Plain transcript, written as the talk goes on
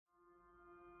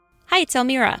Hi, it's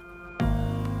Elmira.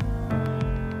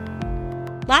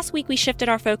 Last week, we shifted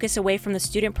our focus away from the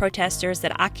student protesters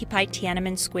that occupied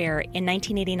Tiananmen Square in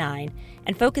 1989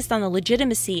 and focused on the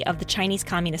legitimacy of the Chinese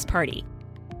Communist Party.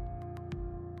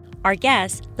 Our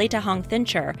guest, Leta Hong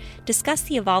Fincher, discussed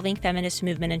the evolving feminist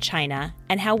movement in China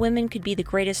and how women could be the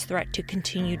greatest threat to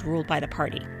continued rule by the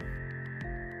party.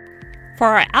 For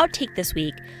our outtake this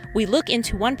week, we look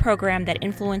into one program that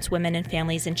influenced women and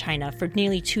families in China for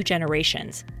nearly 2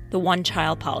 generations, the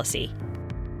one-child policy.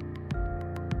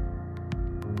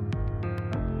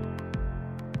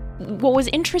 What was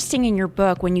interesting in your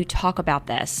book when you talk about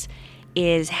this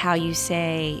is how you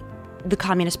say the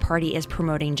Communist Party is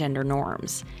promoting gender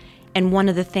norms. And one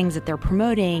of the things that they're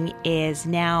promoting is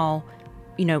now,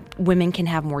 women can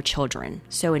have more children.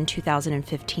 So in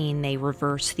 2015, they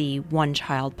reversed the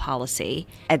one-child policy.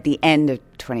 At the end of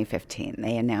 2015,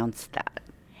 they announced that.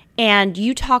 And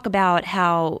you talk about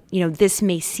how, this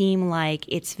may seem like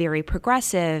it's very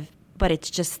progressive, but it's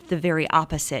just the very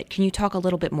opposite. Can you talk a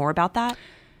little bit more about that?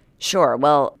 Sure.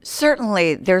 Well,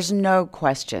 certainly there's no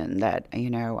question that,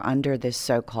 under this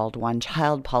so-called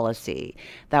one-child policy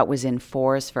that was in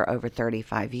force for over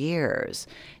 35 years,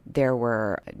 there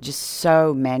were just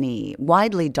so many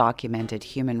widely documented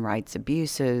human rights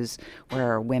abuses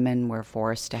where women were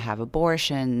forced to have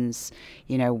abortions,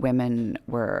 women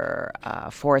were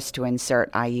forced to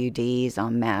insert IUDs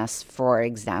en masse, for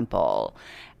example.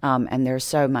 And there's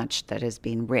so much that has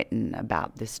been written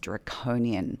about this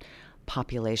draconian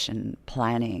population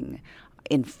planning,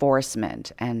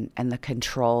 enforcement, and the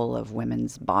control of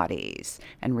women's bodies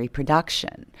and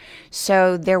reproduction.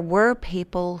 So there were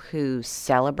people who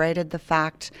celebrated the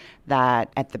fact that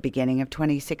at the beginning of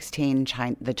 2016,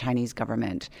 the Chinese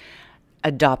government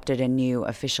adopted a new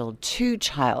official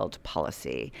 2-child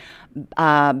policy.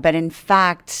 But in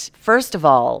fact, first of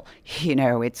all,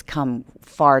 it's come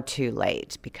far too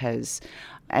late because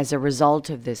as a result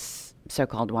of this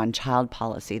so-called one-child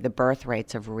policy, the birth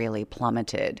rates have really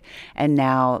plummeted. And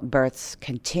now births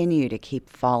continue to keep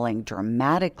falling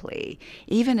dramatically,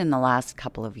 even in the last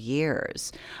couple of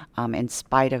years, in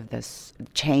spite of this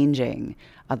changing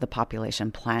of the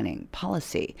population planning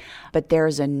policy. But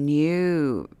there's a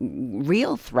new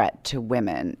real threat to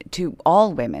women, to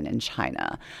all women in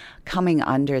China, coming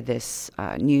under this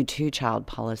new 2-child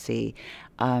policy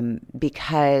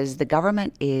because the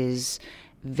government is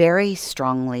very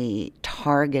strongly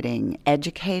targeting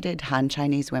educated Han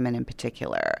Chinese women in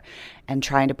particular and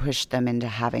trying to push them into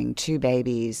having 2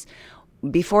 babies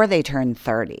before they turn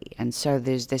 30. And so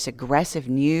there's this aggressive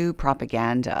new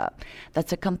propaganda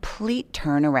that's a complete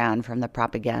turnaround from the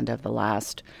propaganda of the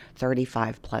last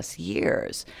 35 plus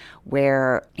years,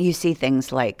 where you see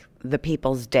things like the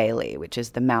People's Daily, which is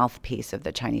the mouthpiece of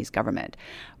the Chinese government,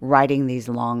 writing these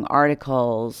long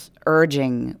articles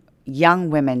urging young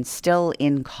women still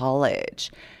in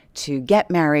college to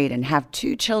get married and have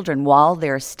 2 children while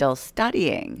they're still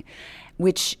studying,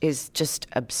 which is just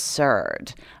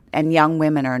absurd. And young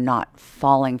women are not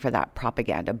falling for that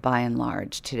propaganda by and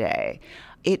large today.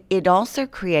 It also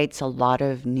creates a lot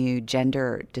of new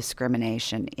gender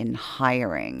discrimination in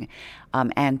hiring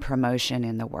and promotion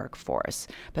in the workforce,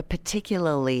 but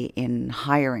particularly in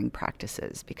hiring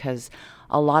practices, because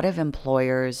a lot of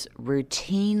employers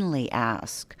routinely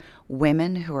ask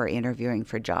women who are interviewing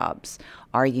for jobs,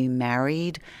 are you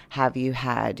married? Have you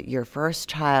had your first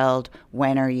child?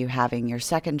 When are you having your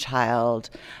second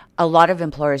child? A lot of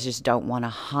employers just don't want to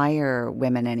hire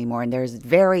women anymore, and there's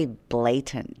very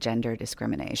blatant gender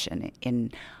discrimination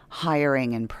in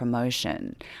hiring and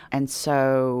promotion. And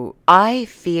so I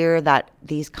fear that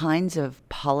these kinds of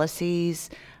policies,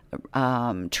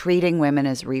 treating women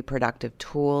as reproductive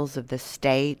tools of the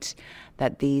state,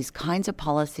 that these kinds of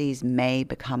policies may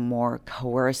become more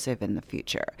coercive in the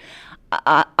future.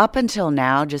 Up until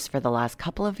now, just for the last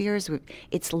couple of years,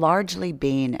 it's largely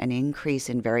been an increase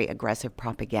in very aggressive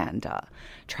propaganda,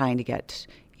 trying to get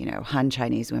Han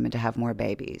Chinese women to have more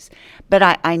babies.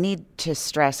 But I need to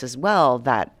stress as well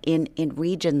that in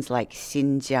regions like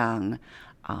Xinjiang,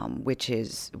 which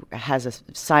has a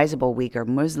sizable Uyghur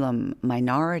Muslim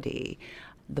minority,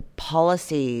 the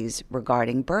policies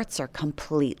regarding births are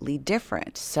completely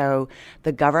different. So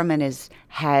the government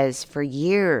has for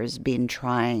years been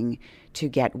trying to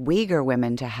get Uyghur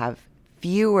women to have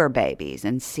fewer babies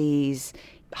and sees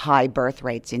high birth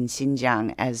rates in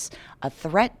Xinjiang as a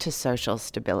threat to social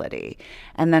stability.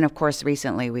 And then, of course,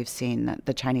 recently we've seen that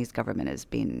the Chinese government has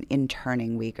been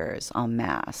interning Uyghurs en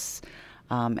masse.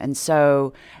 And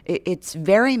so it's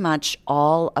very much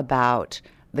all about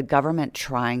the government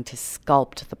trying to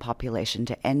sculpt the population,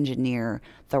 to engineer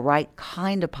the right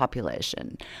kind of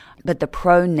population. But the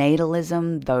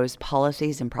pronatalism, those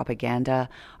policies and propaganda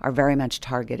are very much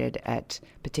targeted at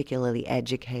particularly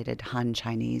educated Han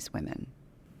Chinese women.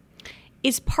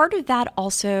 Is part of that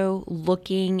also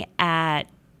looking at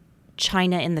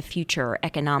China in the future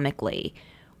economically,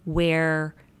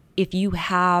 where if you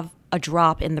have a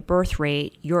drop in the birth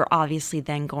rate, you're obviously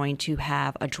then going to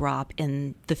have a drop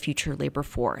in the future labor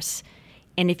force.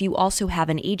 And if you also have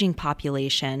an aging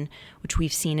population, which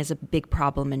we've seen as a big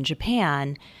problem in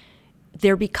Japan,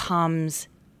 there becomes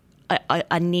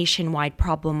a nationwide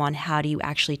problem on how do you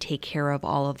actually take care of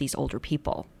all of these older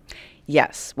people.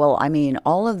 Yes. Well, I mean,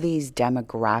 all of these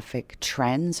demographic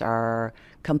trends are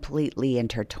completely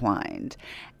intertwined.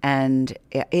 And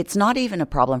it's not even a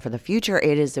problem for the future.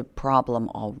 It is a problem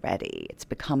already. It's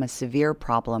become a severe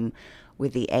problem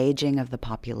with the aging of the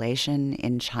population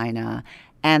in China,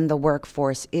 and the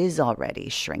workforce is already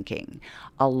shrinking,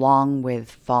 along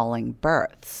with falling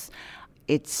births.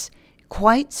 It's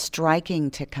quite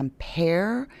striking to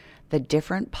compare the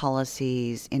different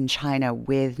policies in China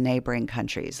with neighboring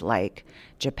countries like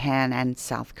Japan and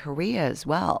South Korea as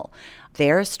well.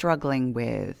 They're struggling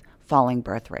with falling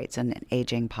birth rates and an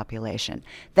aging population.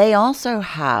 They also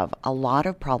have a lot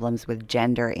of problems with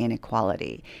gender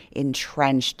inequality,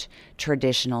 entrenched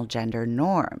traditional gender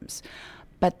norms.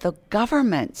 But the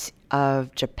governments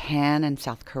of Japan and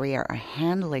South Korea are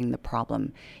handling the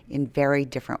problem in very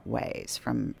different ways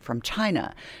from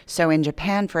China. So in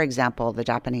Japan, for example, the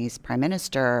Japanese prime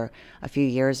minister a few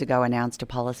years ago announced a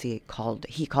policy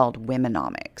he called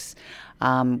Womenomics,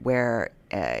 where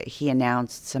he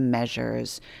announced some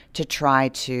measures to try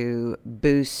to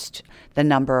boost the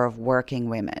number of working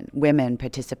women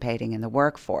participating in the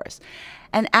workforce.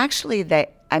 And actually, they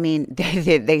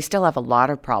still have a lot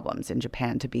of problems in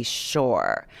Japan, to be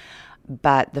sure.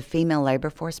 But the female labor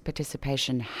force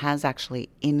participation has actually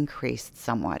increased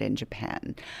somewhat in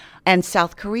Japan. And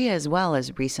South Korea as well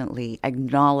has recently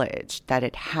acknowledged that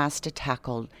it has to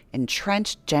tackle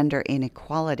entrenched gender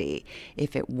inequality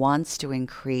if it wants to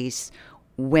increase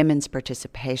women's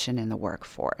participation in the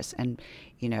workforce and,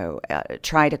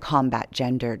 try to combat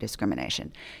gender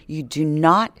discrimination. You do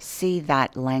not see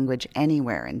that language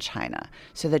anywhere in China.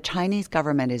 So the Chinese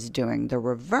government is doing the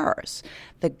reverse.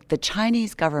 The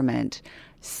Chinese government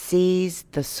sees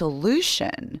the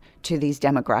solution to these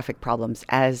demographic problems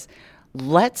as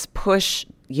let's push,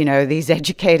 these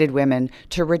educated women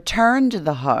to return to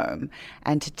the home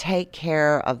and to take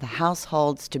care of the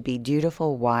households, to be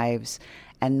dutiful wives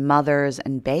and mothers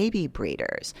and baby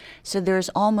breeders. So there's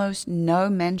almost no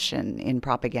mention in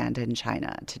propaganda in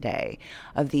China today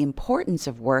of the importance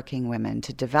of working women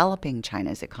to developing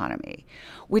China's economy,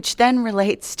 which then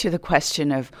relates to the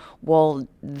question of, well,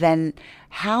 then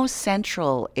how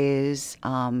central is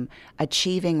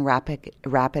achieving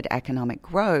rapid economic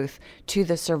growth to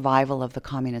the survival of the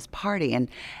Communist Party?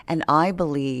 And I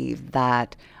believe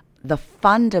that the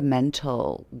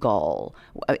fundamental goal,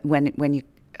 when you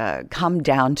come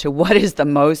down to what is the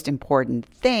most important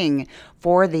thing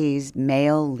for these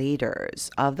male leaders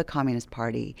of the Communist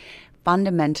Party,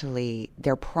 fundamentally,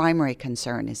 their primary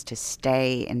concern is to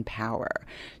stay in power.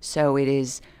 So it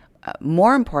is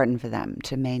more important for them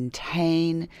to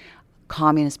maintain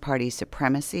Communist Party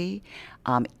supremacy,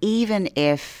 even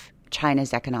if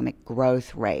China's economic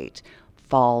growth rate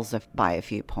falls by a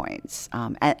few points.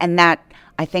 And that,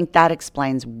 I think that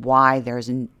explains why there's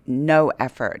no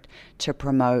effort to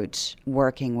promote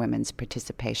working women's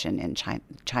participation in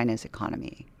China's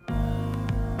economy.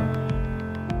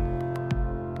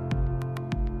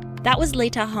 That was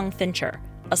Leitahong Fincher,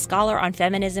 a scholar on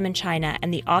feminism in China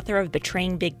and the author of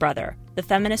Betraying Big Brother, The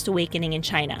Feminist Awakening in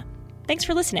China. Thanks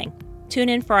for listening. Tune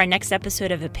in for our next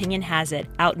episode of Opinion Has It,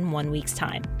 out in 1 week's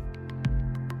time.